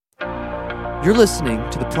You're listening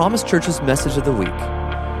to the Promise Church's Message of the Week.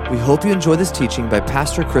 We hope you enjoy this teaching by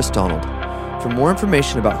Pastor Chris Donald. For more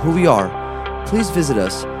information about who we are, please visit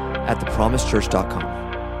us at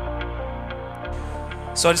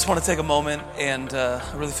thepromisechurch.com. So I just want to take a moment, and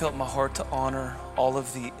I really felt in my heart to honor all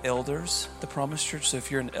of the elders at the Promise Church. So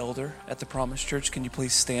if you're an elder at the Promise Church, can you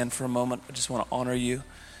please stand for a moment? I just want to honor you.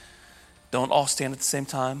 Don't all stand at the same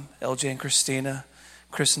time. LJ and Christina,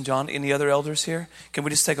 Chris and John, any other elders here? Can we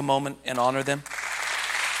just take a moment and honor them?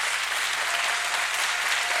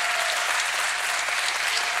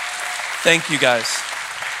 Thank you guys.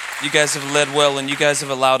 You guys have led well, and you guys have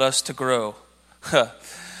allowed us to grow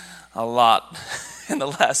a lot in the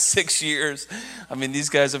last 6 years. I mean, these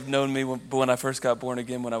guys have known me when I first got born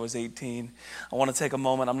again when I was 18. I want to take a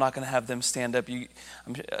moment. I'm not going to have them stand up,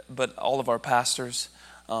 but all of our pastors,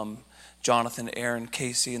 Jonathan, Aaron,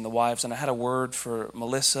 Casey, and the wives. And I had a word for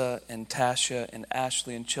Melissa and Tasha and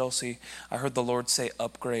Ashley and Chelsea. I heard the Lord say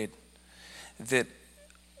upgrade. That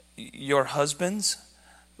your husbands,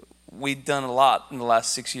 we've done a lot in the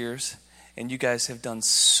last 6 years. And you guys have done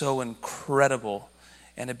so incredible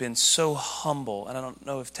and have been so humble. And I don't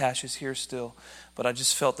know if Tasha's here still, but I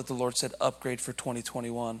just felt that the Lord said upgrade for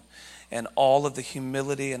 2021. And all of the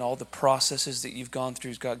humility and all the processes that you've gone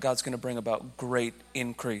through, God's going to bring about great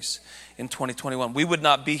increase in 2021. We would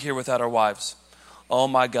not be here without our wives. Oh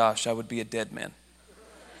my gosh, I would be a dead man.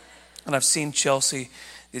 And I've seen Chelsea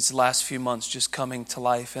these last few months just coming to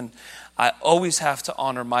life. And I always have to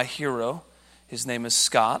honor my hero. His name is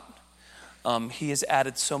Scott. He has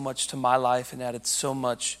added so much to my life and added so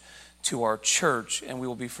much to our church. And we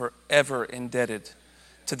will be forever indebted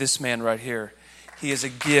to this man right here. He is a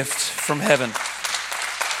gift from heaven.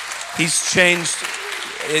 He's changed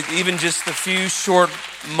even just the few short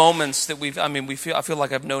moments that I feel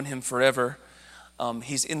like I've known him forever.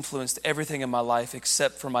 He's influenced everything in my life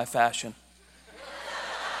except for my fashion.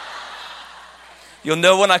 You'll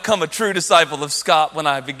know when I come a true disciple of Scott when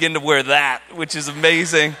I begin to wear that, which is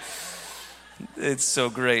amazing. It's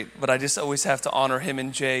so great. But I just always have to honor him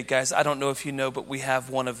and Jay. Guys, I don't know if you know, but we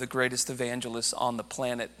have one of the greatest evangelists on the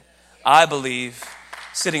planet, I believe,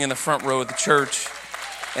 sitting in the front row of the church.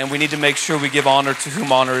 And we need to make sure we give honor to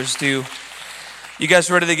whom honor is due. You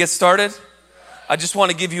guys ready to get started? I just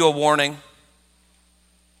want to give you a warning.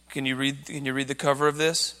 Can you read the cover of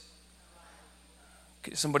this?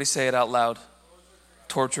 Somebody say it out loud.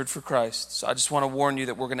 Tortured for Christ. So I just want to warn you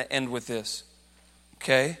that we're going to end with this.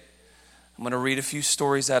 Okay? I'm going to read a few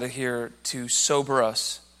stories out of here to sober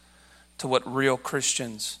us to what real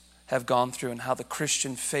Christians have gone through and how the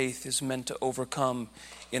Christian faith is meant to overcome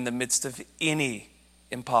in the midst of any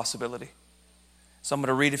impossibility. So I'm going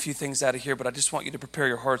to read a few things out of here, but I just want you to prepare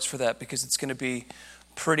your hearts for that because it's going to be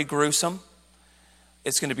pretty gruesome.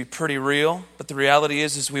 It's going to be pretty real, but the reality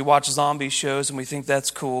is we watch zombie shows and we think that's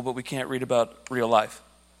cool, but we can't read about real life.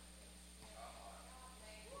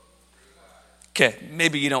 Okay,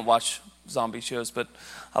 maybe you don't watch zombie shows, but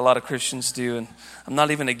a lot of Christians do, and I'm not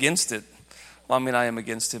even against it. Well, I mean, I am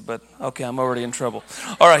against it, but okay, I'm already in trouble.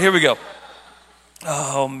 All right, here we go.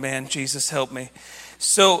 Oh, man, Jesus, help me.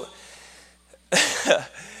 So,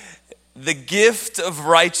 the gift of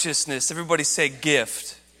righteousness. Everybody say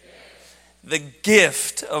gift. The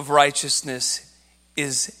gift of righteousness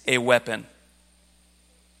is a weapon.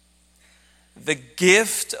 The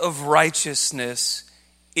gift of righteousness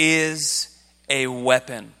is a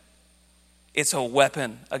weapon. It's a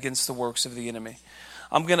weapon against the works of the enemy.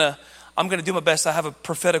 I'm going to do my best. I have a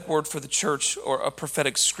prophetic word for the church or a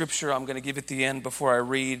prophetic scripture I'm going to give at the end before I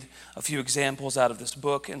read a few examples out of this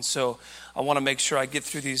book. And so I want to make sure I get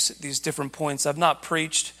through these different points. I've not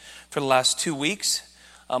preached for the last 2 weeks.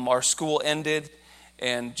 Our school ended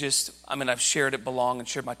and I've shared at Belong and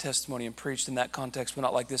shared my testimony and preached in that context, but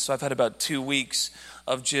not like this. So I've had about 2 weeks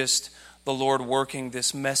of just the Lord working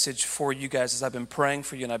this message for you guys as I've been praying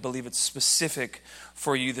for you, and I believe it's specific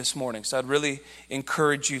for you this morning. So I'd really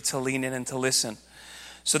encourage you to lean in and to listen.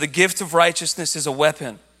 So the gift of righteousness is a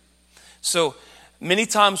weapon. So many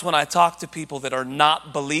times when I talk to people that are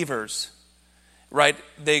not believers, right,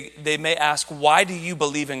 they may ask, why do you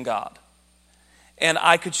believe in God? And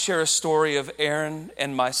I could share a story of Aaron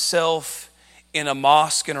and myself in a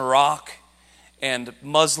mosque in Iraq, and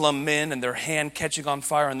Muslim men and their hand catching on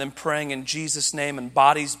fire and then praying in Jesus' name and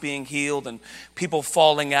bodies being healed and people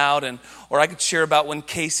falling out. Or I could share about when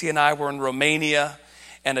Casey and I were in Romania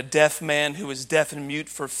and a deaf man who was deaf and mute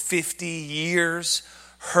for 50 years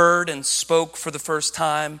heard and spoke for the first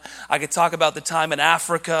time. I could talk about the time in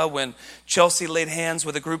Africa when Chelsea laid hands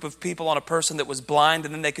with a group of people on a person that was blind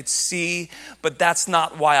and then they could see, but that's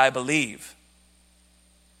not why I believe.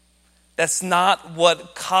 That's not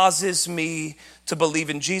what causes me to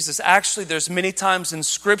believe in Jesus. Actually, there's many times in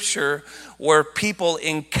Scripture where people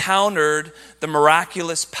encountered the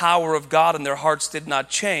miraculous power of God and their hearts did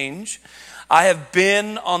not change. I have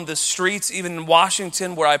been on the streets, even in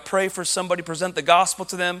Washington, where I pray for somebody, present the gospel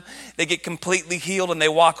to them. They get completely healed and they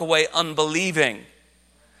walk away unbelieving.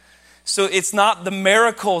 So it's not the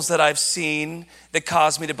miracles that I've seen that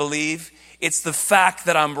cause me to believe. It's the fact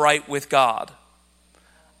that I'm right with God.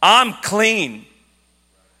 I'm clean.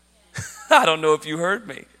 I don't know if you heard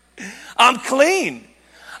me. I'm clean.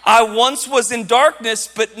 I once was in darkness,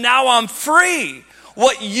 but now I'm free.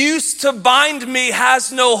 What used to bind me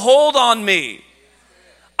has no hold on me.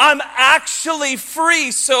 I'm actually free.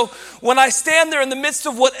 So when I stand there in the midst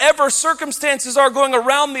of whatever circumstances are going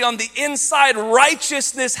around me, on the inside,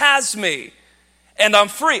 righteousness has me. And I'm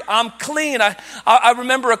free. I'm clean. I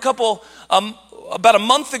remember about a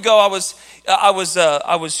month ago, I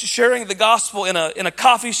was sharing the gospel in a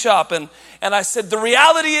coffee shop, and I said, the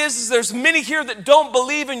reality is there's many here that don't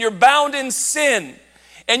believe, and you're bound in sin,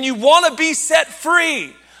 and you want to be set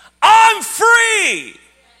free. I'm free,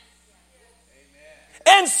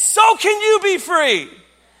 and so can you be free.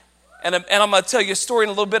 And I'm going to tell you a story in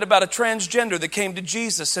a little bit about a transgender that came to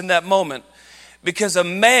Jesus in that moment, because a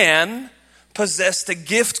man possessed a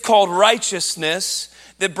gift called righteousness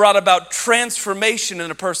that brought about transformation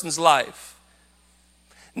in a person's life.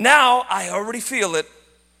 Now, I already feel it.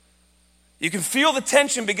 You can feel the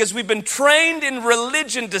tension because we've been trained in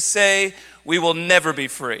religion to say we will never be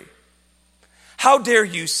free. How dare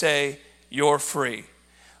you say you're free?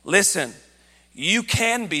 Listen, you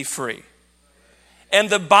can be free. And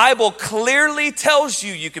the Bible clearly tells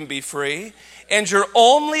you can be free, and you're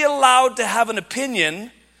only allowed to have an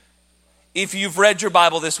opinion if you've read your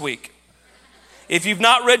Bible this week. If you've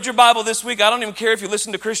not read your Bible this week, I don't even care if you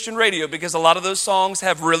listen to Christian radio, because a lot of those songs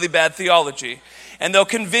have really bad theology. And they'll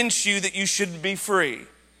convince you that you should be free.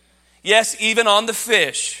 Yes, even on the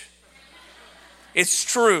fish. It's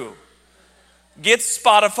true. Get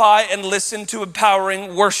Spotify and listen to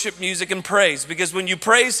empowering worship music and praise. Because when you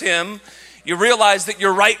praise Him, you realize that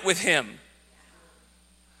you're right with Him.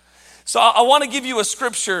 So I want to give you a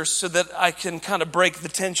scripture so that I can kind of break the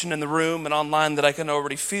tension in the room and online that I can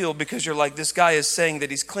already feel, because you're like, this guy is saying that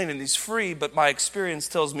he's clean and he's free, but my experience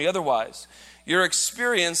tells me otherwise. Your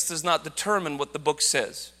experience does not determine what the book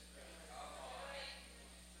says.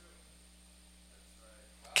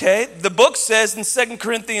 Okay, the book says in 2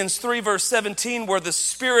 Corinthians 3 verse 17, where the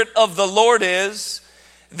Spirit of the Lord is,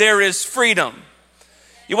 there is freedom.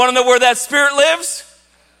 You want to know where that Spirit lives?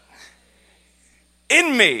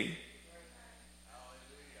 In me.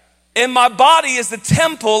 And my body is the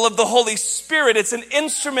temple of the Holy Spirit. It's an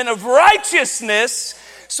instrument of righteousness.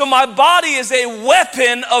 So my body is a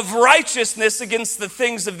weapon of righteousness against the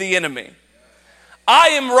things of the enemy.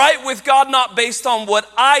 I am right with God, not based on what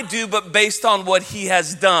I do, but based on what He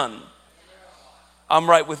has done. I'm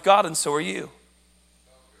right with God, and so are you.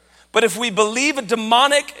 But if we believe a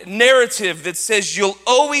demonic narrative that says you'll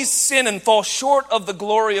always sin and fall short of the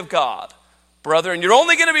glory of God, brother, and you're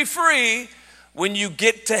only going to be free when you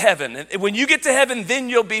get to heaven. And when you get to heaven, then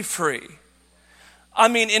you'll be free. I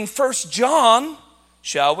mean, in 1 John,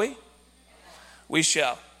 shall we? We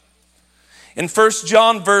shall. In 1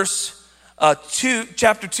 John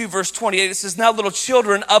chapter 2, verse 28, it says, now little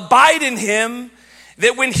children, abide in Him,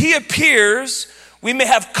 that when He appears, we may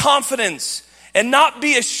have confidence and not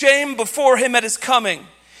be ashamed before Him at His coming.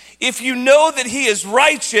 If you know that He is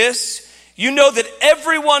righteous, you know that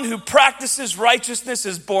everyone who practices righteousness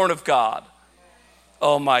is born of God.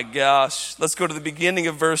 Oh my gosh. Let's go to the beginning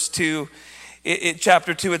of verse 2.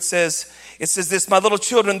 Chapter 2, it says this, my little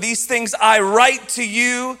children, these things I write to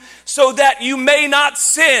you so that you may not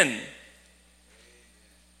sin.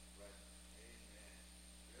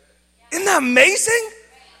 Isn't that amazing?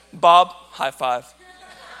 Bob, high five.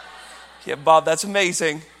 Yeah, Bob, that's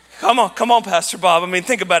amazing. Come on, Pastor Bob. I mean,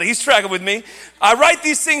 think about it. He's tracking with me. I write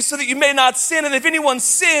these things so that you may not sin. And if anyone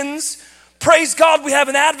sins, praise God, we have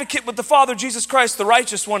an advocate with the Father, Jesus Christ, the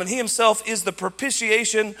righteous one. And He Himself is the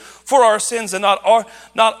propitiation for our sins, and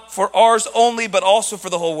not for ours only, but also for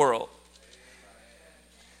the whole world.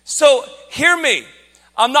 So hear me.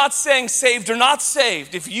 I'm not saying saved or not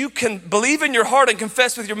saved. If you can believe in your heart and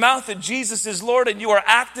confess with your mouth that Jesus is Lord and you are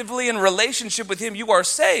actively in relationship with Him, you are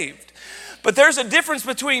saved. But there's a difference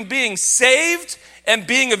between being saved and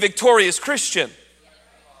being a victorious Christian.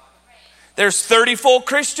 There's 30-fold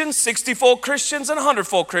Christians, 60-fold Christians, and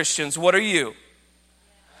 100-fold Christians. What are you?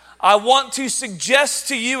 I want to suggest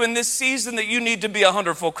to you in this season that you need to be a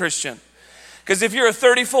 100-fold Christian. Because if you're a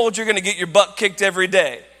 30-fold, you're going to get your butt kicked every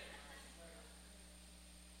day.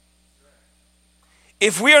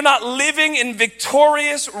 If we are not living in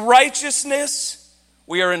victorious righteousness,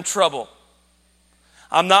 we are in trouble.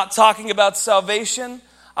 I'm not talking about salvation.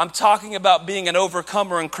 I'm talking about being an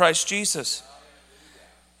overcomer in Christ Jesus.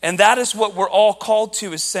 And that is what we're all called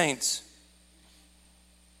to as saints.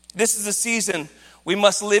 This is the season we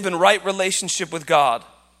must live in right relationship with God,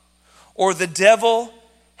 or the devil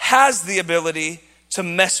has the ability to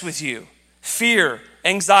mess with you. Fear,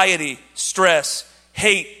 anxiety, stress,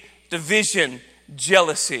 hate, division,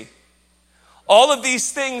 jealousy. All of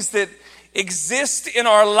these things that exist in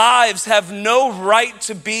our lives have no right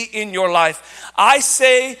to be in your life.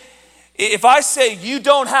 If I say you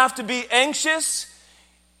don't have to be anxious,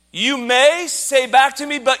 you may say back to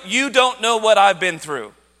me, but you don't know what I've been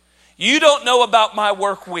through. You don't know about my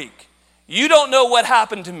work week. You don't know what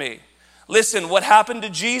happened to me. Listen, what happened to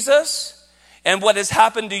Jesus and what has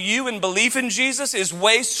happened to you in belief in Jesus is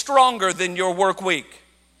way stronger than your work week.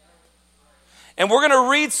 And we're going to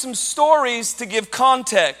read some stories to give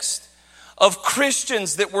context of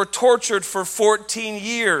Christians that were tortured for 14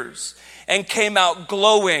 years and came out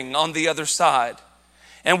glowing on the other side.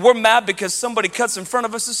 And we're mad because somebody cuts in front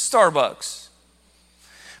of us at Starbucks.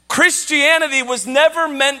 Christianity was never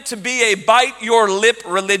meant to be a bite your lip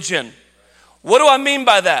religion. What do I mean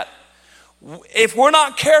by that? If we're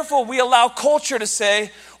not careful, we allow culture to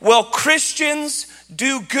say, well, Christians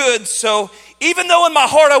do good, so even though in my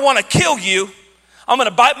heart I want to kill you, I'm going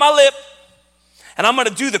to bite my lip and I'm going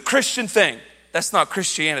to do the Christian thing. That's not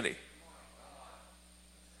Christianity.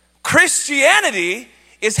 Christianity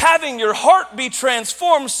is having your heart be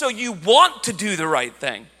transformed so you want to do the right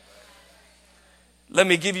thing. Let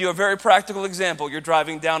me give you a very practical example. You're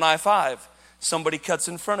driving down I-5. Somebody cuts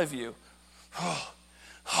in front of you.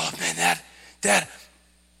 Oh man, Dad,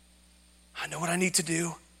 I know what I need to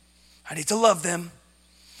do. I need to love them.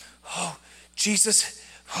 Oh, Jesus,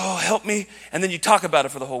 help me. And then you talk about it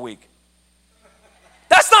for the whole week.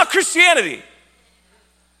 That's not Christianity.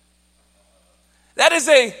 That is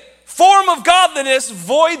a form of godliness,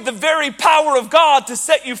 void the very power of God to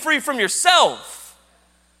set you free from yourself.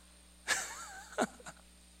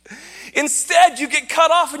 Instead, you get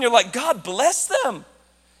cut off and you're like, God bless them.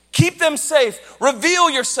 Keep them safe. Reveal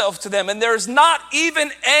yourself to them. And there's not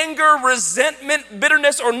even anger, resentment,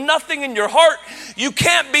 bitterness, or nothing in your heart. You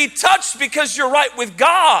can't be touched because you're right with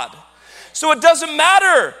God. So it doesn't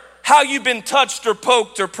matter how you've been touched or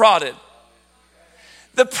poked or prodded.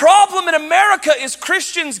 The problem in America is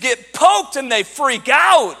Christians get poked and they freak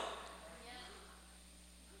out.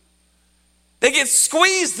 They get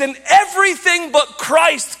squeezed and everything but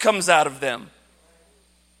Christ comes out of them.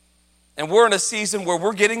 And we're in a season where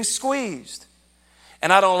we're getting squeezed.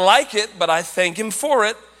 And I don't like it, but I thank Him for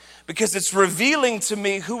it because it's revealing to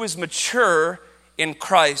me who is mature in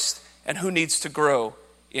Christ and who needs to grow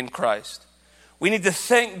in Christ. We need to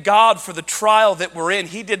thank God for the trial that we're in.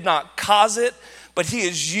 He did not cause it, but He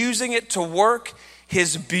is using it to work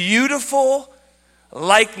His beautiful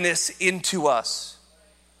likeness into us.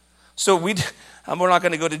 So we're not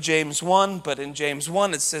going to go to James 1, but in James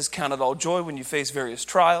 1 it says, count it all joy when you face various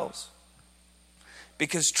trials.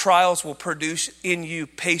 Because trials will produce in you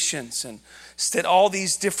patience and all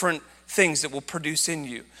these different things that will produce in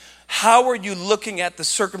you. How are you looking at the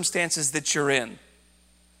circumstances that you're in?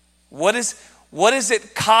 What is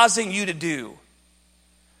it causing you to do?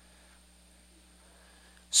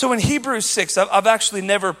 So in Hebrews 6, I've actually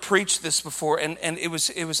never preached this before, and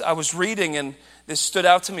I was reading, and this stood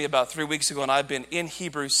out to me about 3 weeks ago, and I've been in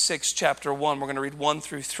Hebrews 6, chapter 1. We're going to read 1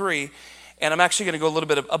 through 3, and I'm actually going to go a little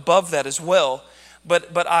bit above that as well.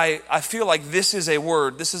 But I feel like this is a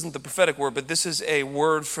word. This isn't the prophetic word, but this is a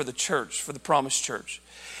word for the church, for the promised church.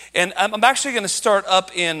 And I'm actually going to start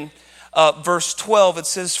up in verse 12. It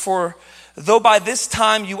says, for though by this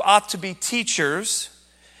time you ought to be teachers,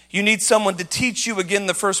 you need someone to teach you again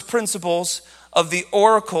the first principles of the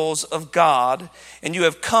oracles of God, and you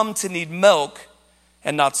have come to need milk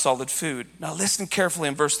and not solid food. Now listen carefully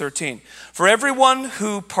in verse 13. For everyone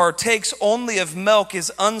who partakes only of milk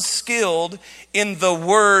is unskilled in the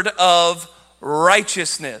word of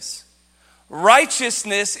righteousness.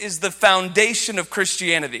 Righteousness is the foundation of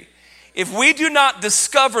Christianity. If we do not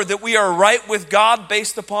discover that we are right with God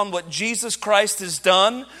based upon what Jesus Christ has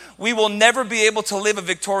done, we will never be able to live a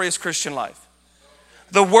victorious Christian life.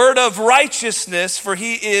 The word of righteousness, for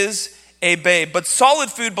he is a babe. But solid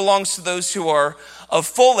food belongs to those who are of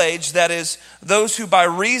full age, that is, those who by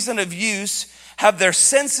reason of use have their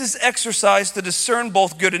senses exercised to discern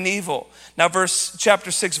both good and evil. Now chapter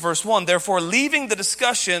 6, verse 1, therefore leaving the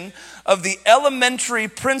discussion of the elementary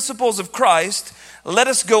principles of Christ, let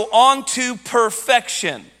us go on to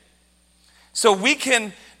perfection. So we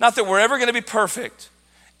can, not that we're ever going to be perfect,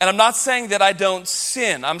 And I'm not saying that I don't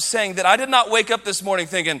sin. I'm saying that I did not wake up this morning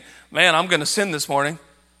thinking, man, I'm going to sin this morning.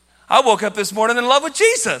 I woke up this morning in love with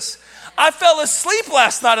Jesus. I fell asleep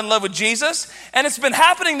last night in love with Jesus, and it's been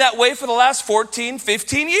happening that way for the last 14,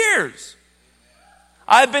 15 years.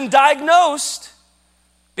 I've been diagnosed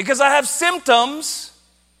because I have symptoms.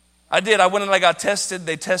 I went and I got tested.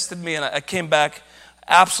 They tested me, and I came back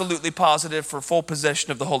absolutely positive for full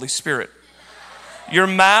possession of the Holy Spirit. Your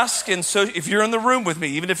mask, and so if you're in the room with me,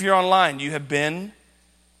 even if you're online, you have been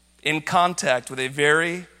in contact with a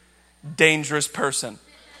very dangerous person.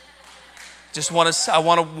 I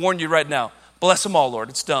want to warn you right now. Bless them all, Lord.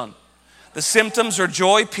 It's done. The symptoms are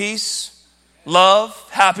joy, peace, love,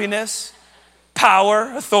 happiness,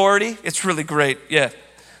 power, authority. It's really great. Yeah,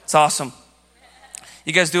 it's awesome.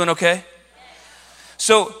 You guys doing okay?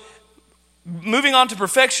 So, moving on to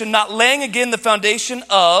perfection, not laying again the foundation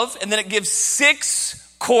of, and then it gives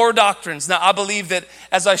 6 core doctrines. Now, I believe that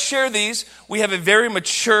as I share these, we have a very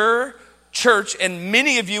mature church, and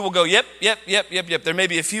many of you will go, yep. There may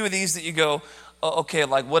be a few of these that you go, oh, okay,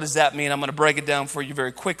 like what does that mean? I'm going to break it down for you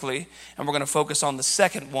very quickly, and we're going to focus on the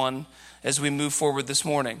second one as we move forward this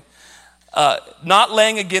morning. Not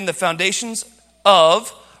laying again the foundations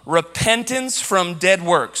of repentance from dead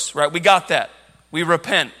works, right? We got that. We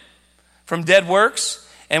repent from dead works,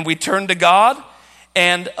 and we turn to God,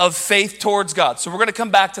 and of faith towards God. So we're going to come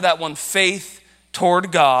back to that one, faith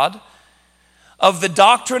toward God. Of the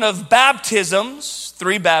doctrine of baptisms,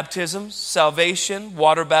 3 baptisms, salvation,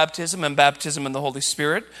 water baptism, and baptism in the Holy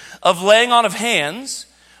Spirit. Of laying on of hands,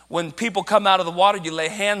 when people come out of the water, you lay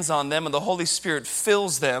hands on them and the Holy Spirit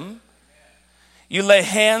fills them. You lay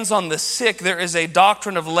hands on the sick. There is a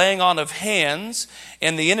doctrine of laying on of hands,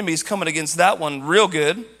 and the enemy's coming against that one real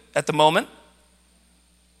good at the moment.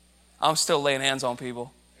 I'm still laying hands on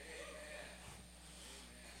people.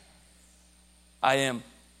 I am.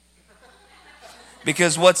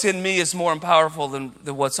 Because what's in me is more powerful than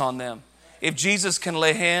what's on them. If Jesus can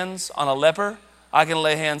lay hands on a leper, I can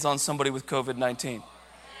lay hands on somebody with COVID-19.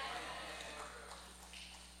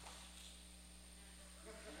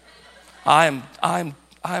 I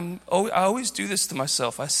always do this to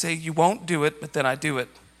myself. I say, you won't do it, but then I do it.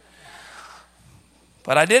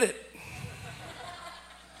 But I did it.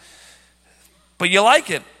 But you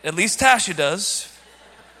like it. At least Tasha does.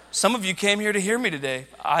 Some of you came here to hear me today.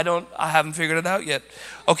 I haven't figured it out yet.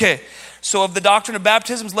 Okay, so of the doctrine of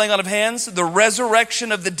baptisms, laying on of hands, the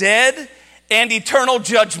resurrection of the dead, and eternal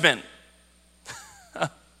judgment.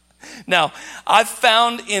 Now, I've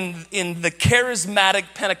found in the charismatic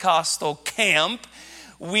Pentecostal camp,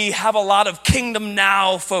 we have a lot of kingdom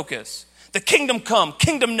now focus. The kingdom come,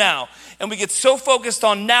 kingdom now. And we get so focused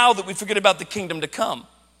on now that we forget about the kingdom to come.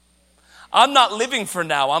 I'm not living for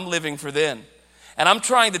now, I'm living for then. And I'm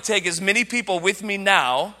trying to take as many people with me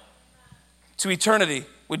now to eternity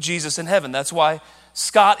with Jesus in heaven. That's why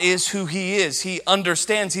Scott is who he is. He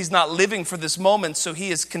understands he's not living for this moment, so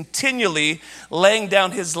he is continually laying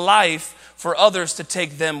down his life for others to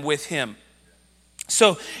take them with him.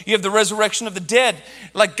 So you have the resurrection of the dead.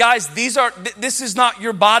 Like, guys, this is not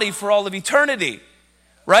your body for all of eternity,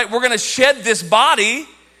 right? We're going to shed this body.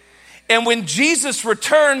 And when Jesus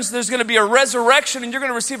returns, there's going to be a resurrection, and you're going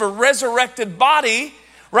to receive a resurrected body.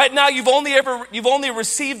 Right now, you've only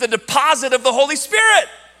received the deposit of the Holy Spirit.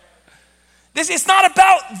 It's not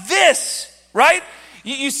about this, right?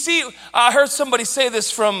 You see, I heard somebody say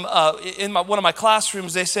this from one of my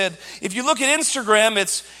classrooms. They said, if you look at Instagram,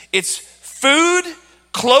 it's food,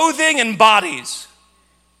 clothing, and bodies.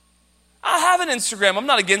 I have an Instagram. I'm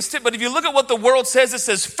not against it, but if you look at what the world says, it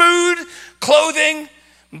says food, clothing,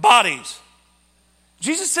 bodies.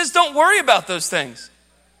 Jesus says, don't worry about those things.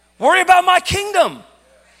 Worry about my kingdom.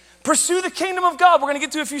 Pursue the kingdom of God. We're going to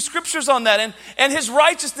get to a few scriptures on that. And his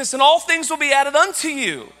righteousness, and all things will be added unto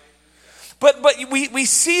you. But we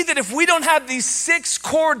see that if we don't have these 6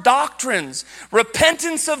 core doctrines,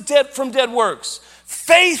 repentance from dead works,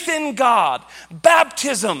 faith in God,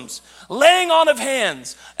 baptisms, laying on of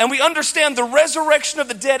hands, and we understand the resurrection of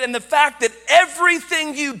the dead and the fact that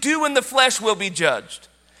everything you do in the flesh will be judged.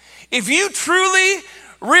 If you truly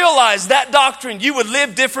realize that doctrine, you would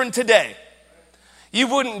live different today. You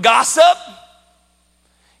wouldn't gossip.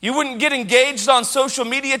 You wouldn't get engaged on social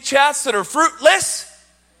media chats that are fruitless.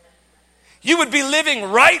 You would be living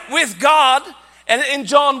right with God. And in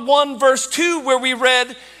John 1 verse 2 where we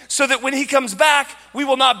read, so that when he comes back, we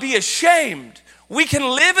will not be ashamed. We can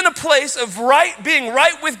live in a place of being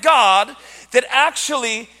right with God, that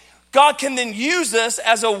actually God can then use us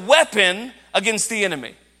as a weapon against the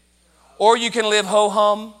enemy. Or you can live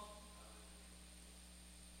ho-hum.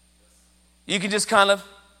 You can just kind of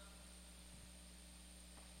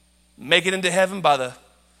make it into heaven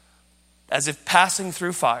as if passing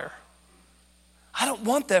through fire. I don't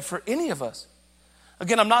want that for any of us.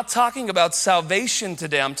 Again, I'm not talking about salvation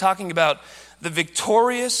today. I'm talking about the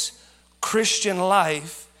victorious Christian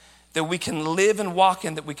life that we can live and walk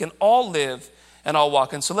in, that we can all live and all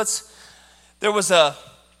walk in. So there was a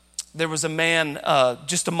man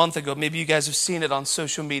just a month ago, maybe you guys have seen it on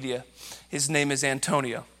social media. His name is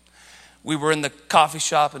Antonio. We were in the coffee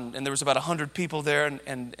shop and there was about 100 people there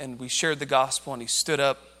and we shared the gospel and he stood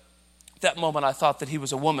up. At that moment I thought that he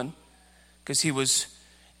was a woman because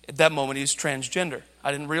at that moment he was transgender.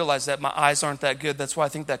 I didn't realize that. My eyes aren't that good. That's why I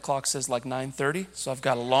think that clock says like 9:30. So I've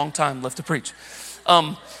got a long time left to preach.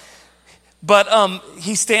 But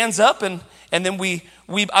he stands up and then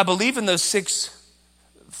I believe in those 6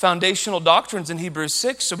 foundational doctrines in Hebrews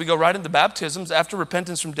 6. So we go right into baptisms. After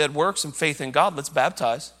repentance from dead works and faith in God, let's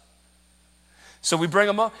baptize. So we bring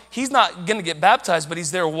him up. He's not going to get baptized, but he's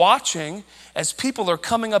there watching as people are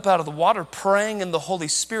coming up out of the water, praying in the Holy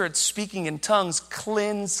Spirit, speaking in tongues,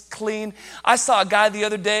 cleanse, clean. I saw a guy the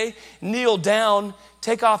other day kneel down,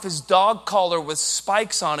 take off his dog collar with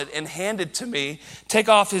spikes on it and hand it to me, take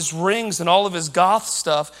off his rings and all of his goth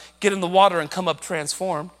stuff, get in the water and come up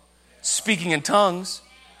transformed, speaking in tongues.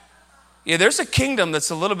 Yeah, there's a kingdom that's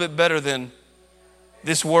a little bit better than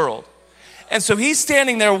this world. And so he's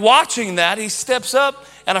standing there watching that. He steps up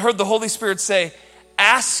and I heard the Holy Spirit say,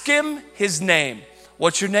 ask him his name.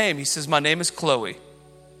 What's your name? He says, my name is Chloe.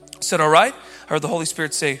 I said, all right. I heard the Holy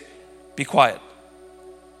Spirit say, be quiet.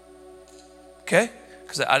 Okay?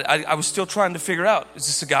 Because I was still trying to figure out, is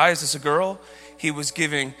this a guy? Is this a girl? He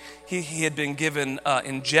had been given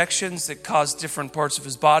injections that caused different parts of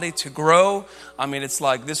his body to grow. I mean, it's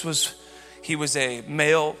like he was a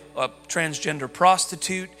male transgender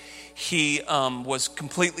prostitute. He was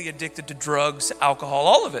completely addicted to drugs, alcohol,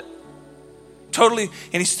 all of it. Totally.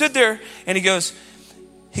 And he stood there and he goes,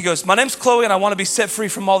 my name's Chloe and I want to be set free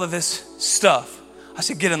from all of this stuff. I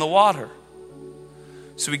said, get in the water.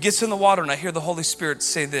 So he gets in the water and I hear the Holy Spirit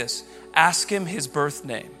say this, ask him his birth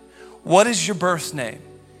name. What is your birth name?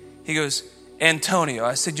 He goes, Antonio.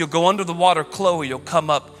 I said, you'll go under the water, Chloe. You'll come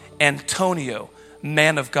up, Antonio,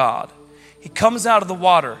 man of God. He comes out of the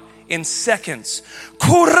water in seconds.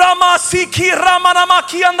 Praying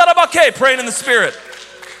in the Spirit.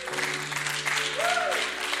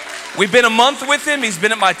 We've been a month with him. He's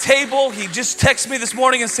been at my table. He just texted me this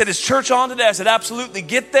morning and said, is church on today? I said, absolutely,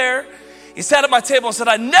 get there. He sat at my table and said,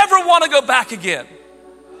 I never want to go back again.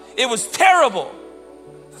 It was terrible.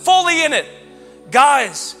 Fully in it.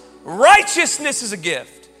 Guys, righteousness is a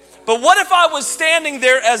gift. But what if I was standing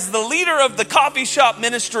there as the leader of the coffee shop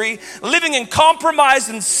ministry, living in compromise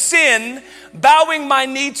and sin, bowing my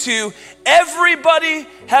knee to everybody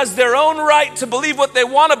has their own right to believe what they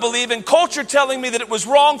want to believe, and culture telling me that it was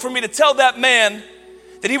wrong for me to tell that man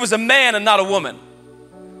that he was a man and not a woman.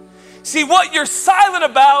 See, what you're silent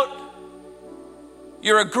about,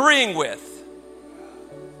 you're agreeing with.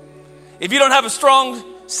 If you don't have a strong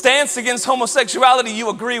stance against homosexuality, you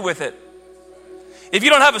agree with it. If you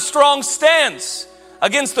don't have a strong stance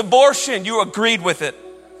against abortion, you agreed with it.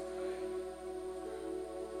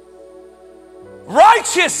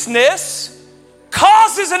 Righteousness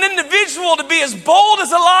causes an individual to be as bold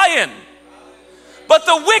as a lion. But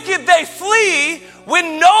the wicked, they flee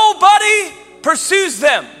when nobody pursues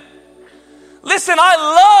them. Listen,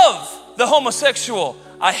 I love the homosexual.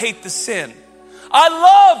 I hate the sin. I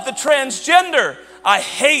love the transgender. I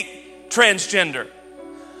hate transgender.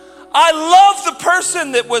 I love the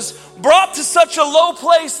person that was brought to such a low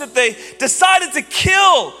place that they decided to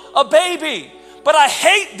kill a baby. But I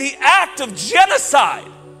hate the act of genocide.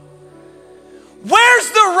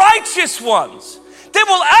 Where's the righteous ones that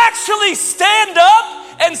will actually stand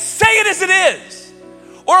up and say it as it is?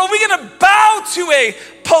 Or are we going to bow to a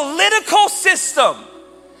political system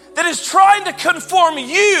that is trying to conform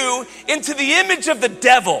you into the image of the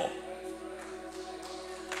devil?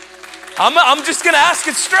 I'm just going to ask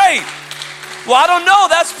it straight. Well, I don't know.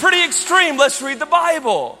 That's pretty extreme. Let's read the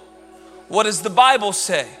Bible. What does the Bible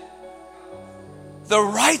say? The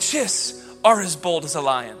righteous are as bold as a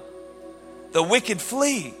lion. The wicked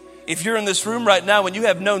flee. If you're in this room right now and you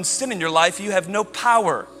have known sin in your life, you have no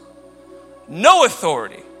power, no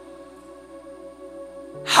authority.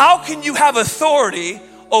 How can you have authority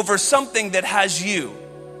over something that has you?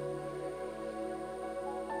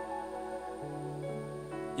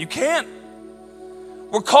 You can't.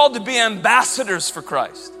 We're called to be ambassadors for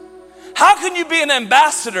Christ. How can you be an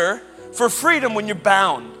ambassador for freedom when you're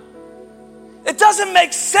bound? It doesn't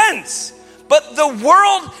make sense. But the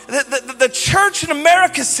world, the church in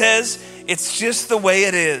America says it's just the way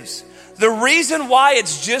it is. The reason why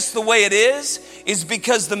it's just the way it is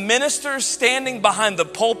because the ministers standing behind the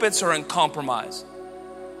pulpits are in compromise.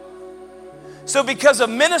 So because a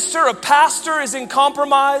minister, a pastor is in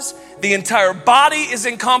compromise, the entire body is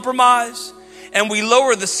in compromise, and we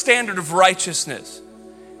lower the standard of righteousness.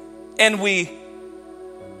 And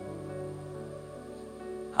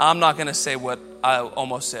I'm not going to say what I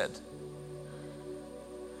almost said.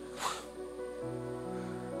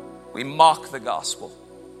 We mock the gospel.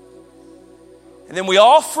 And then we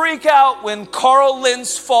all freak out when Carl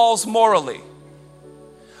Lentz falls morally.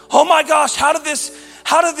 Oh my gosh, how did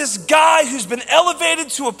this guy who's been elevated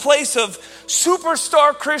to a place of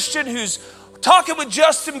superstar Christian, who's talking with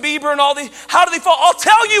Justin Bieber and all these, how did he fall? I'll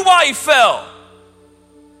tell you why he fell.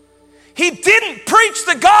 He didn't preach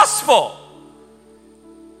the gospel.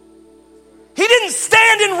 He didn't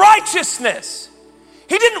stand in righteousness.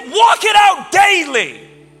 He didn't walk it out daily.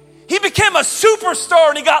 He became a superstar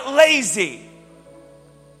and he got lazy.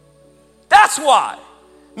 That's why.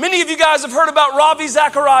 Many of you guys have heard about Ravi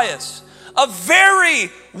Zacharias, a very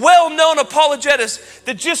well-known apologetist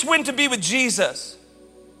that just went to be with Jesus.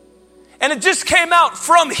 And it just came out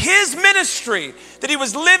from his ministry that he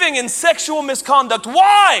was living in sexual misconduct.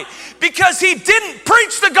 Why? Because he didn't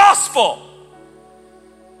preach the gospel.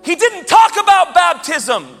 He didn't talk about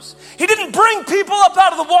baptisms. He didn't bring people up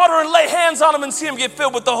out of the water and lay hands on them and see them get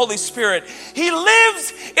filled with the Holy Spirit. He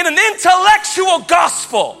lives in an intellectual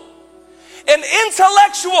gospel. An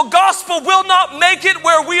intellectual gospel will not make it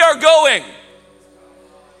where we are going.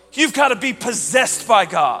 You've got to be possessed by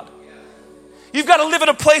God. You've got to live in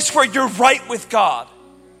a place where you're right with God.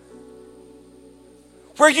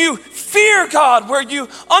 Where you fear God, where you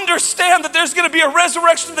understand that there's going to be a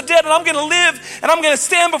resurrection of the dead and I'm going to live and I'm going to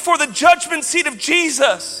stand before the judgment seat of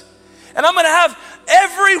Jesus. And I'm going to have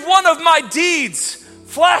every one of my deeds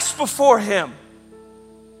flash before him.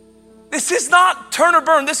 This is not turn or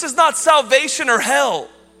burn. This is not salvation or hell.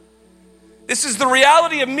 This is the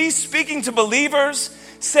reality of me speaking to believers,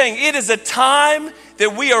 saying it is a time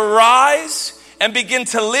that we arise and begin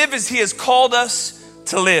to live as he has called us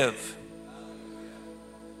to live.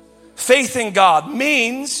 Faith in God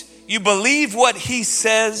means you believe what he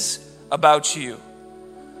says about you.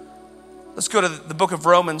 Let's go to the book of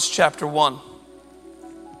Romans chapter 1.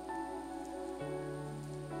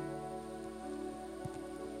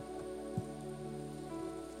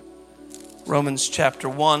 Romans chapter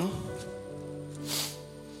 1.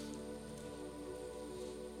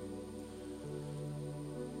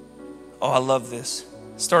 Oh, I love this.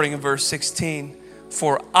 Starting in verse 16.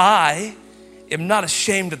 For I am not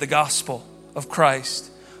ashamed of the gospel of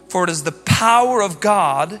Christ, for it is the power of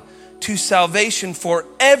God to salvation for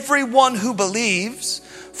everyone who believes,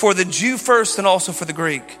 for the Jew first and also for the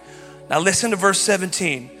Greek. Now listen to verse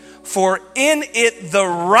 17. For in it the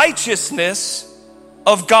righteousness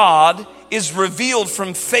of God is revealed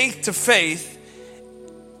from faith to faith,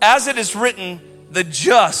 as it is written, the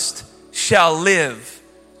just shall live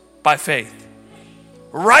by faith.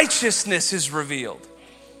 Righteousness is revealed.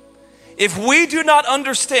 If we do not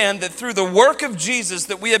understand that through the work of Jesus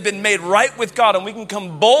that we have been made right with God and we can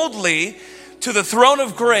come boldly to the throne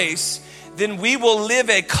of grace, then we will live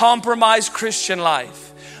a compromised Christian life.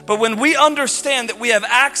 But when we understand that we have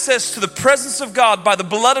access to the presence of God by the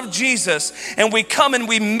blood of Jesus, and we come and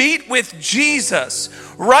we meet with Jesus,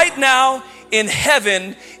 right now in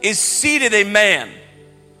heaven is seated a man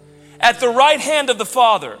at the right hand of the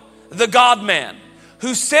Father, the God-man,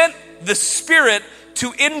 who sent the Spirit to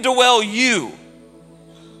indwell you.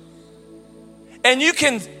 And you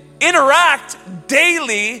can interact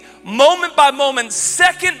daily, moment by moment,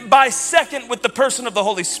 second by second with the person of the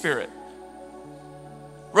Holy Spirit.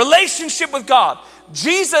 Relationship with God.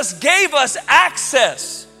 Jesus gave us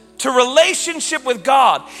access to relationship with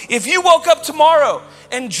God. If you woke up tomorrow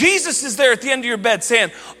and Jesus is there at the end of your bed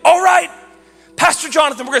saying, all right, Pastor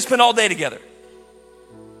Jonathan, we're going to spend all day together.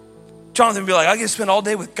 Jonathan would be like, I get to spend all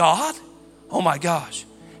day with God? Oh my gosh.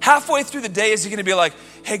 Halfway through the day, is he going to be like,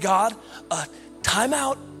 hey God, time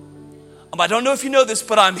out. I don't know if you know this,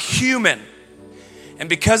 but I'm human. And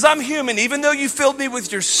because I'm human, even though you filled me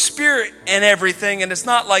with your spirit and everything, and it's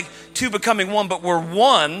not like two becoming one, but we're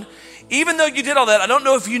one, even though you did all that, I don't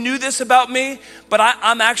know if you knew this about me, but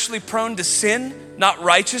I'm actually prone to sin, not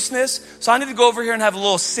righteousness. So I need to go over here and have a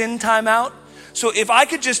little sin time out. So if I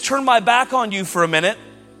could just turn my back on you for a minute,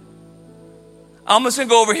 I'm just going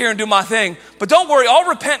to go over here and do my thing. But don't worry, I'll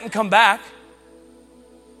repent and come back.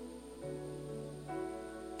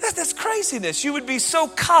 That's craziness. You would be so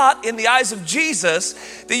caught in the eyes of Jesus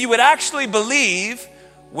that you would actually believe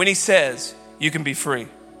when he says you can be free.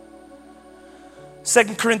 2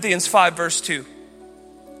 Corinthians 5 verse 2.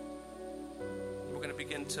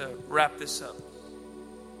 to wrap this up.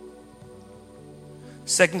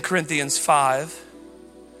 2 Corinthians 5,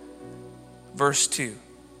 verse 2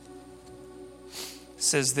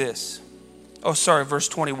 says this. Verse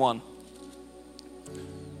 21.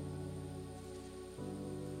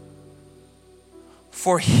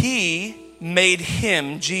 For he made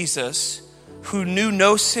him, Jesus, who knew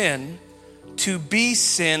no sin, to be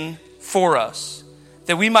sin for us,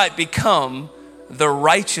 that we might become the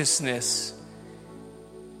righteousness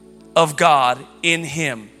of God in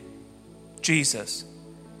him, Jesus.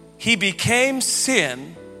 He became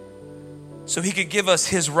sin so he could give us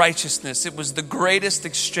his righteousness. It was the greatest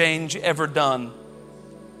exchange ever done.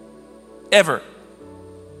 Ever.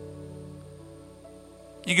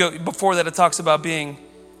 You go before that, it talks about being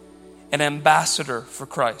an ambassador for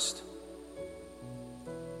Christ.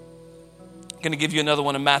 I'm going to give you another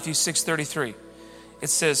one in Matthew 6:33. It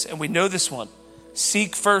says, and we know this one,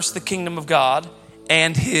 seek first the kingdom of God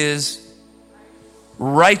and his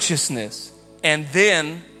righteousness, and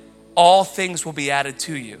then all things will be added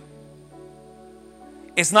to you.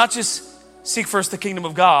 It's not just seek first the kingdom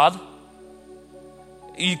of God.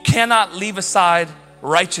 You cannot leave aside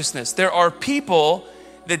righteousness. There are people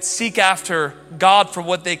that seek after God for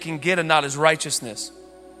what they can get and not his righteousness.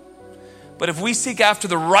 But if we seek after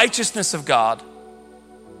the righteousness of God,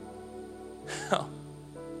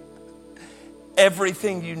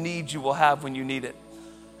 everything you need, you will have when you need it.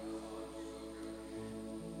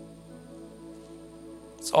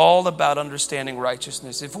 It's all about understanding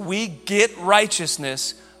righteousness. If we get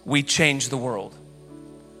righteousness, we change the world.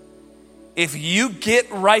 If you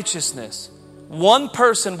get righteousness, one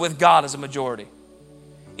person with God is a majority.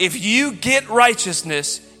 If you get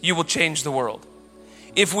righteousness, you will change the world.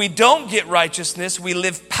 If we don't get righteousness, we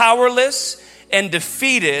live powerless and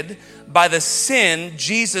defeated by the sin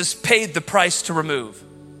Jesus paid the price to remove.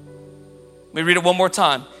 Let me read it one more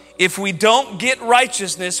time. If we don't get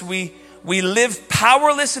righteousness, we live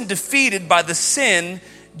powerless and defeated by the sin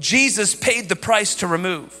Jesus paid the price to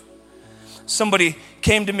remove. Somebody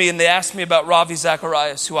came to me and they asked me about Ravi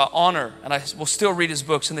Zacharias, who I honor, and I will still read his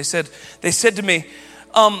books. And they said to me,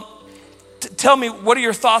 tell me, what are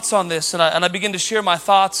your thoughts on this? And I began to share my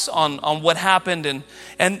thoughts on what happened.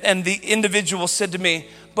 And the individual said to me,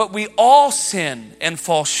 but we all sin and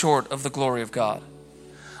fall short of the glory of God.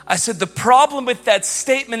 I said, the problem with that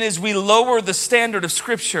statement is we lower the standard of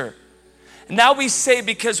Scripture. Now we say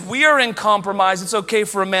because we are in compromise, it's okay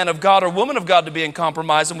for a man of God or woman of God to be in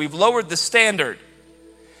compromise, and we've lowered the standard.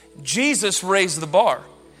 Jesus raised the bar.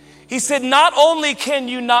 He said, not only can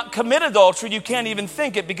you not commit adultery, you can't even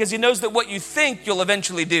think it, because he knows that what you think you'll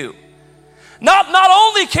eventually do. Not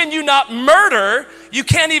only can you not murder, you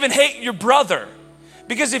can't even hate your brother.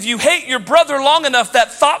 Because if you hate your brother long enough,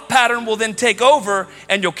 that thought pattern will then take over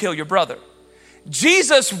and you'll kill your brother.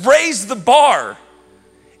 Jesus raised the bar.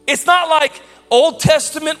 It's not like Old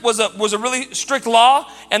Testament was a really strict law,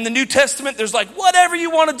 and the New Testament, there's like whatever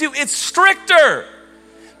you want to do. It's stricter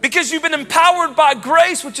because you've been empowered by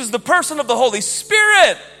grace, which is the person of the Holy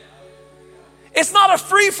Spirit. It's not a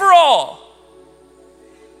free-for-all.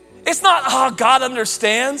 It's not, God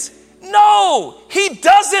understands. No, he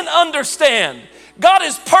doesn't understand. God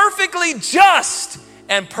is perfectly just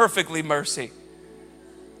and perfectly mercy.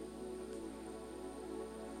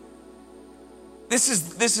 This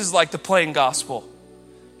is like the plain gospel.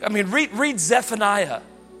 I mean, read Zephaniah.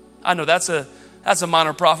 I know that's a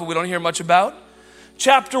minor prophet we don't hear much about.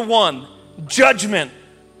 Chapter 1, judgment.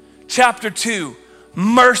 Chapter 2,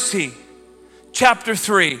 mercy. Chapter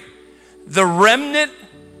 3, the remnant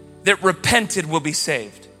that repented will be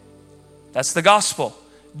saved. That's the gospel.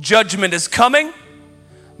 Judgment is coming.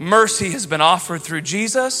 Mercy has been offered through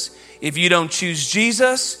Jesus. If you don't choose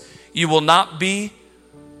Jesus, you will not be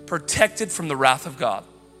protected from the wrath of God.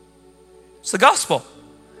 It's the gospel.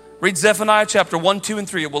 Read Zephaniah chapter 1, 2, and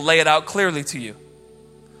 3. It will lay it out clearly to you.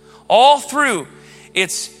 All through,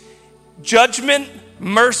 it's judgment,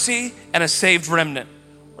 mercy, and a saved remnant.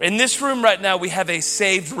 In this room right now, we have a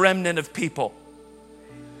saved remnant of people.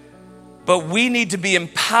 But we need to be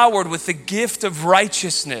empowered with the gift of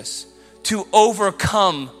righteousness to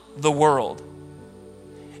overcome the world.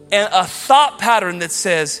 And a thought pattern that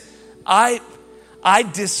says, I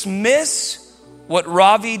dismiss what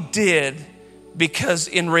Ravi did because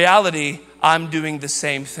in reality, I'm doing the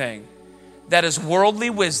same thing. That is worldly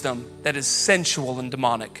wisdom that is sensual and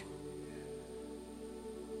demonic.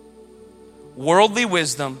 Worldly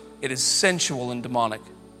wisdom, it is sensual and demonic.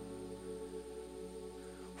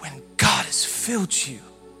 When God has filled you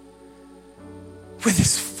with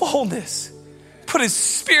his fullness, put his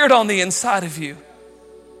spirit on the inside of you,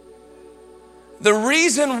 The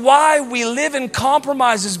reason why we live in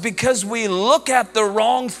compromise is because we look at the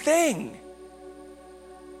wrong thing.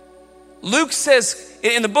 Luke says,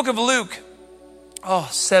 in the book of Luke,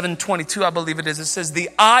 7:22, I believe it is, it says, the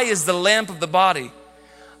eye is the lamp of the body.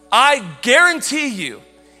 I guarantee you,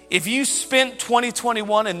 if you spent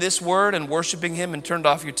 2021 in this word and worshiping him and turned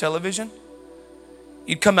off your television,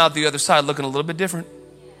 you'd come out the other side looking a little bit different.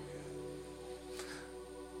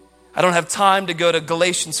 I don't have time to go to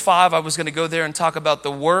Galatians 5. I was going to go there and talk about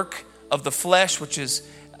the work of the flesh, which is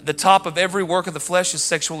the top of every work of the flesh is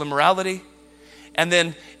sexual immorality. And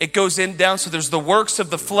then it goes down. So there's the works of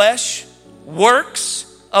the flesh.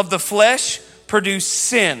 Works of the flesh produce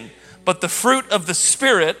sin. But the fruit of the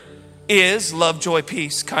Spirit is love, joy,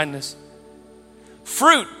 peace, kindness.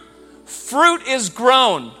 Fruit is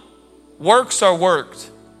grown. Works are worked.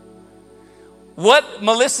 What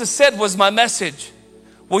Melissa said was my message.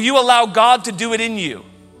 Will you allow God to do it in you?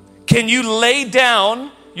 Can you lay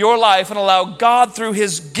down your life and allow God through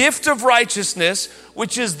his gift of righteousness,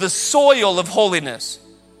 which is the soil of holiness?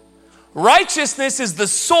 Righteousness is the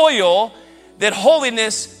soil that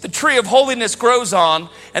holiness, the tree of holiness grows on,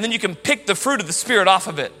 and then you can pick the fruit of the Spirit off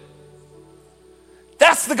of it.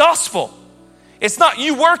 That's the gospel. It's not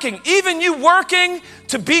you working. Even you working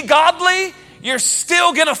to be godly, you're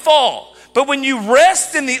still gonna fall. But when you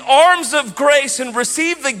rest in the arms of grace and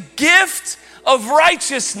receive the gift of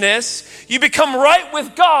righteousness, you become right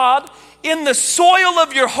with God. In the soil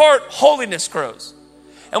of your heart, holiness grows.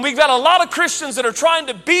 And we've got a lot of Christians that are trying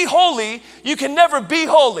to be holy. You can never be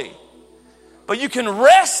holy. But you can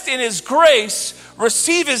rest in his grace,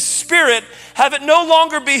 receive his Spirit, have it no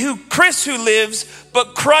longer be Chris who lives,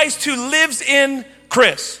 but Christ who lives in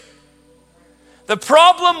Chris. The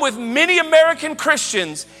problem with many American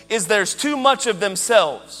Christians is there's too much of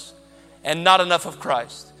themselves and not enough of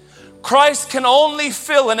Christ. Christ can only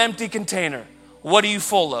fill an empty container. What are you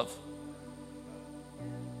full of?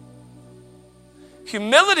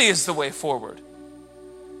 Humility is the way forward.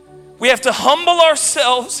 We have to humble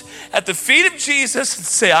ourselves at the feet of Jesus and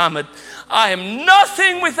say, I am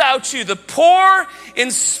nothing without you. The poor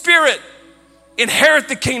in spirit inherit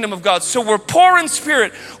the kingdom of God. So we're poor in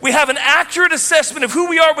spirit. We have an accurate assessment of who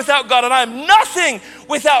we are without God, and I am nothing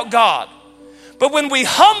without God. But when we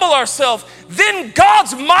humble ourselves, then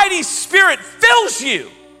God's mighty Spirit fills you.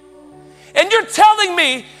 And you're telling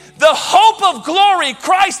me the hope of glory,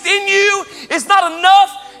 Christ in you, is not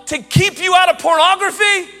enough to keep you out of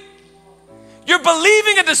pornography? You're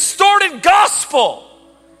believing a distorted gospel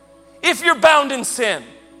if you're bound in sin.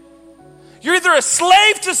 You're either a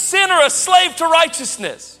slave to sin or a slave to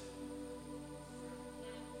righteousness.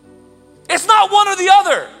 It's not one or the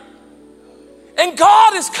other. And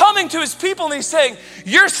God is coming to his people and he's saying,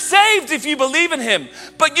 you're saved if you believe in him,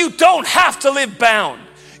 but you don't have to live bound.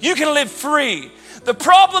 You can live free. The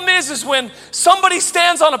problem is when somebody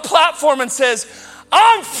stands on a platform and says,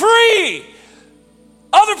 I'm free.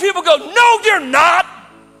 Other people go, no, you're not.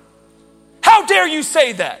 How dare you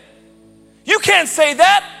say that? You can't say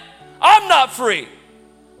that. I'm not free.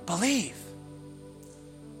 Believe.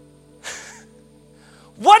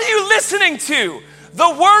 What are you listening to? The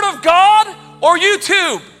Word of God or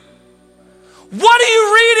YouTube? What are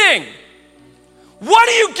you reading? What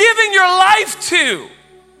are you giving your life to?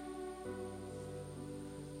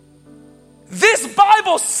 This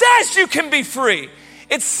Bible says you can be free.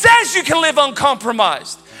 It says you can live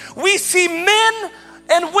uncompromised. We see men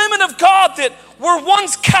and women of God that were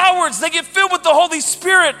once cowards. They get filled with the Holy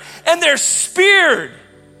Spirit and they're speared.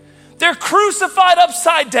 They're crucified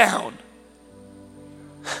upside down.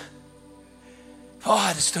 Oh,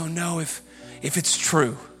 I just don't know if it's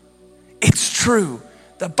true. It's true.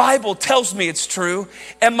 The Bible tells me it's true,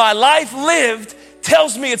 and my life lived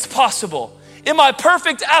tells me it's possible. Am I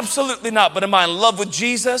perfect? Absolutely not. But am I in love with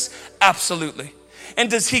Jesus? Absolutely. And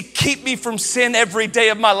does he keep me from sin every day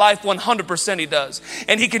of my life? 100% he does.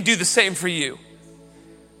 And he can do the same for you.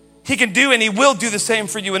 He can do and he will do the same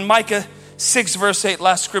for you. In Micah 6 verse 8,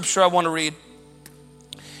 last scripture I want to read.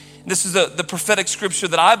 This is the prophetic scripture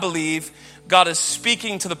that I believe God is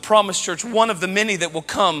speaking to the Promised Church, one of the many that will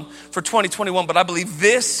come for 2021. But I believe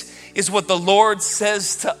this is what the Lord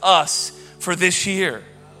says to us for this year.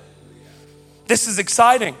 This is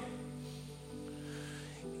exciting.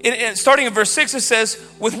 Starting in verse 6, it says,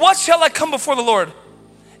 with what shall I come before the Lord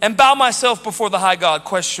and bow myself before the high God? ?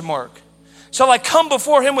 Shall I come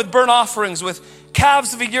before him with burnt offerings, with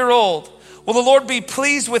calves of a year old? Will the Lord be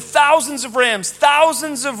pleased with thousands of rams,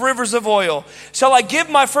 thousands of rivers of oil? Shall I give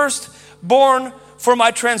my firstborn for my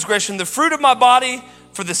transgression, the fruit of my body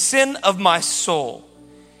for the sin of my soul?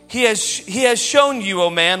 He has shown you, O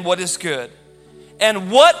man, what is good.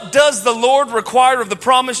 And what does the Lord require of the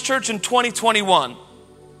Promise Church in 2021?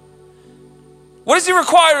 What does he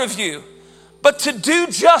require of you? But to do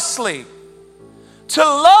justly, to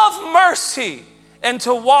love mercy, and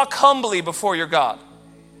to walk humbly before your God.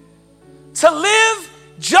 To live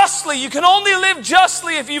justly. You can only live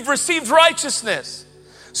justly if you've received righteousness.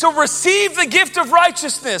 So receive the gift of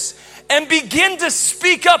righteousness and begin to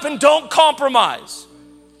speak up and don't compromise.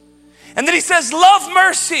 And then he says, love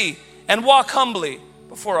mercy and walk humbly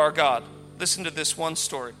before our God. Listen to this one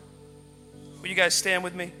story. Will you guys stand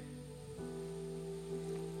with me?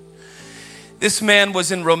 This man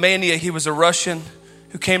was in Romania. He was a Russian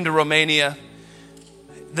who came to Romania.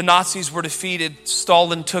 The Nazis were defeated.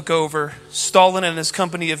 Stalin took over. Stalin and his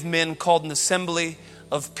company of men called an assembly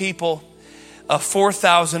of people,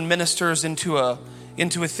 4,000 ministers into a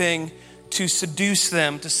thing to seduce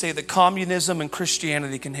them to say that communism and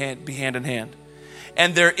Christianity can be hand in hand.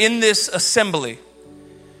 And they're in this assembly.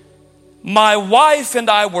 My wife and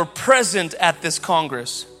I were present at this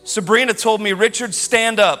Congress. Sabrina told me, Richard,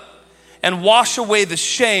 stand up and wash away the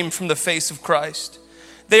shame from the face of Christ.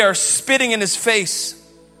 They are spitting in his face,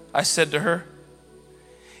 I said to her.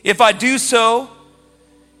 If I do so,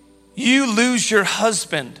 you lose your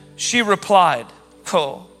husband. She replied,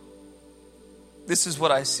 oh, this is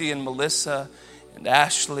what I see in Melissa and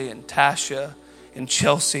Ashley and Tasha and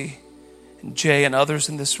Chelsea and Jay and others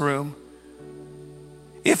in this room.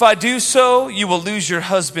 If I do so, you will lose your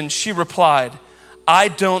husband. She replied, I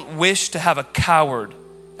don't wish to have a coward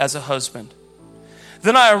as a husband.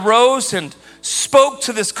 Then I arose and spoke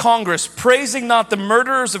to this Congress, praising not the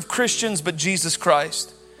murderers of Christians, but Jesus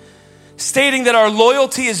Christ, stating that our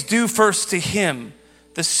loyalty is due first to him.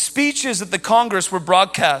 The speeches at the Congress were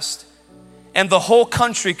broadcast, and the whole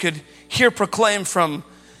country could hear proclaimed from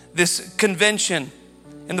this convention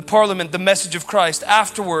in the parliament the message of Christ.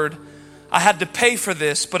 Afterward, I had to pay for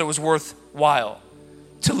this, but it was worthwhile.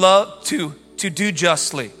 To love, to do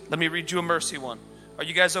justly. Let me read you a mercy one. Are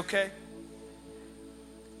you guys okay?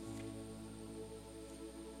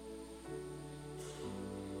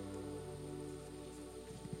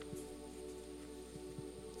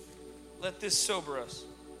 Let this sober us.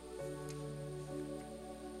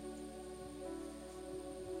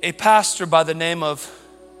 A pastor by the name of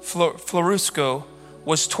Florusco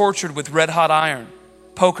was tortured with red hot iron,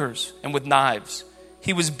 pokers, and with knives.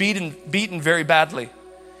 He was beaten very badly.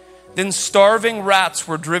 Then starving rats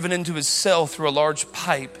were driven into his cell through a large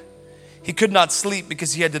pipe. He could not sleep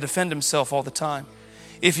because he had to defend himself all the time.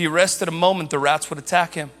 If he rested a moment, the rats would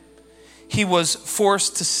attack him. He was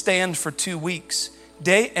forced to stand for 2 weeks.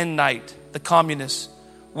 Day and night, the communists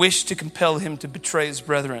wished to compel him to betray his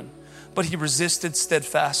brethren, but he resisted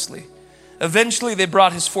steadfastly. Eventually, they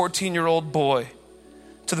brought his 14-year-old boy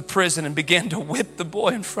to the prison and began to whip the boy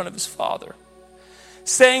in front of his father,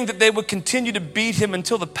 saying that they would continue to beat him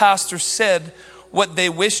until the pastor said what they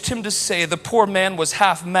wished him to say. The poor man was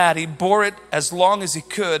half mad. He bore it as long as he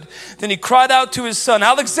could. Then he cried out to his son,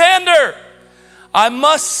 Alexander, I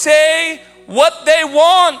must say what they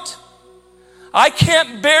want. I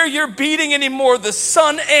can't bear your beating anymore. The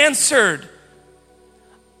son answered,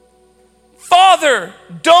 Father,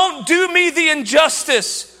 don't do me the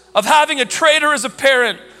injustice of having a traitor as a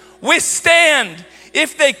parent. Withstand.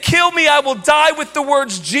 If they kill me, I will die with the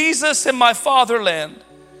words Jesus and my fatherland.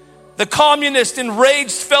 The communist,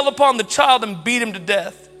 enraged, fell upon the child and beat him to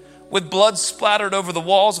death. With blood splattered over the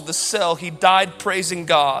walls of the cell, he died praising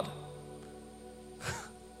God.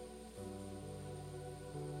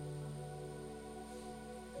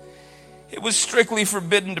 It was strictly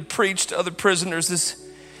forbidden to preach to other prisoners as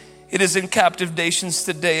it is in captive nations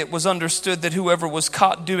today. It was understood that whoever was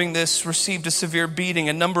caught doing this received a severe beating.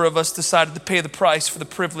 A number of us decided to pay the price for the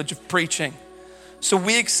privilege of preaching. So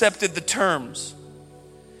we accepted the terms.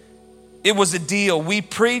 It was a deal. We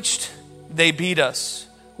preached, they beat us.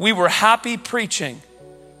 We were happy preaching,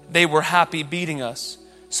 they were happy beating us.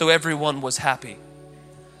 So everyone was happy.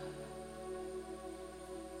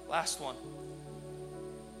 Last one.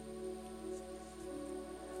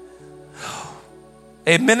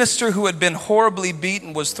 A minister who had been horribly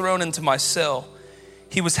beaten was thrown into my cell.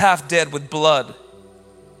 He was half dead with blood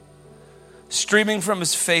streaming from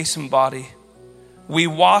his face and body. We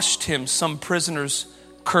washed him. Some prisoners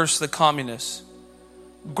cursed the communists.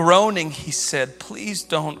 Groaning, he said, please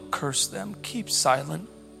don't curse them. Keep silent.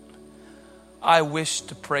 I wish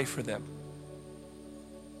to pray for them.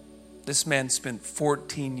 This man spent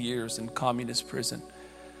 14 years in communist prison,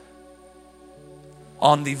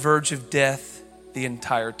 on the verge of death the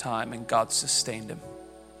entire time, and God sustained him.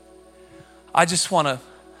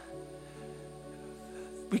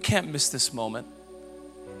 We can't miss this moment.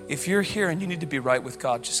 If you're here and you need to be right with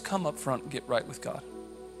God, just come up front and get right with God.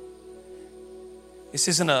 This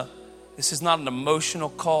is not an emotional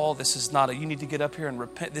call. This is not you need to get up here and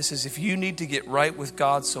repent. This is if you need to get right with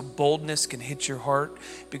God so boldness can hit your heart,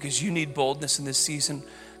 because you need boldness in this season,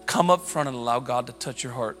 come up front and allow God to touch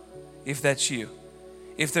your heart. If that's you.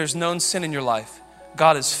 If there's known sin in your life,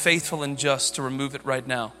 God is faithful and just to remove it right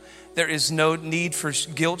now. There is no need for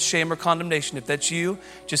guilt, shame, or condemnation. If that's you,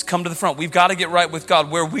 just come to the front. We've got to get right with God.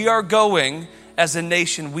 Where we are going as a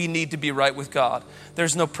nation, we need to be right with God.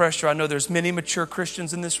 There's no pressure. I know there's many mature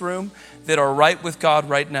Christians in this room that are right with God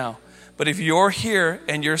right now. But if you're here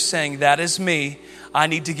and you're saying, that is me, I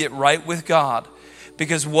need to get right with God,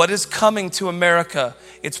 because what is coming to America,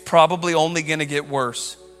 it's probably only going to get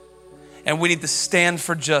worse. And we need to stand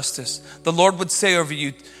for justice. The Lord would say over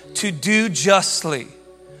you, to do justly,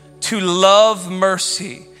 to love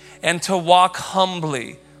mercy, and to walk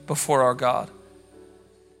humbly before our God.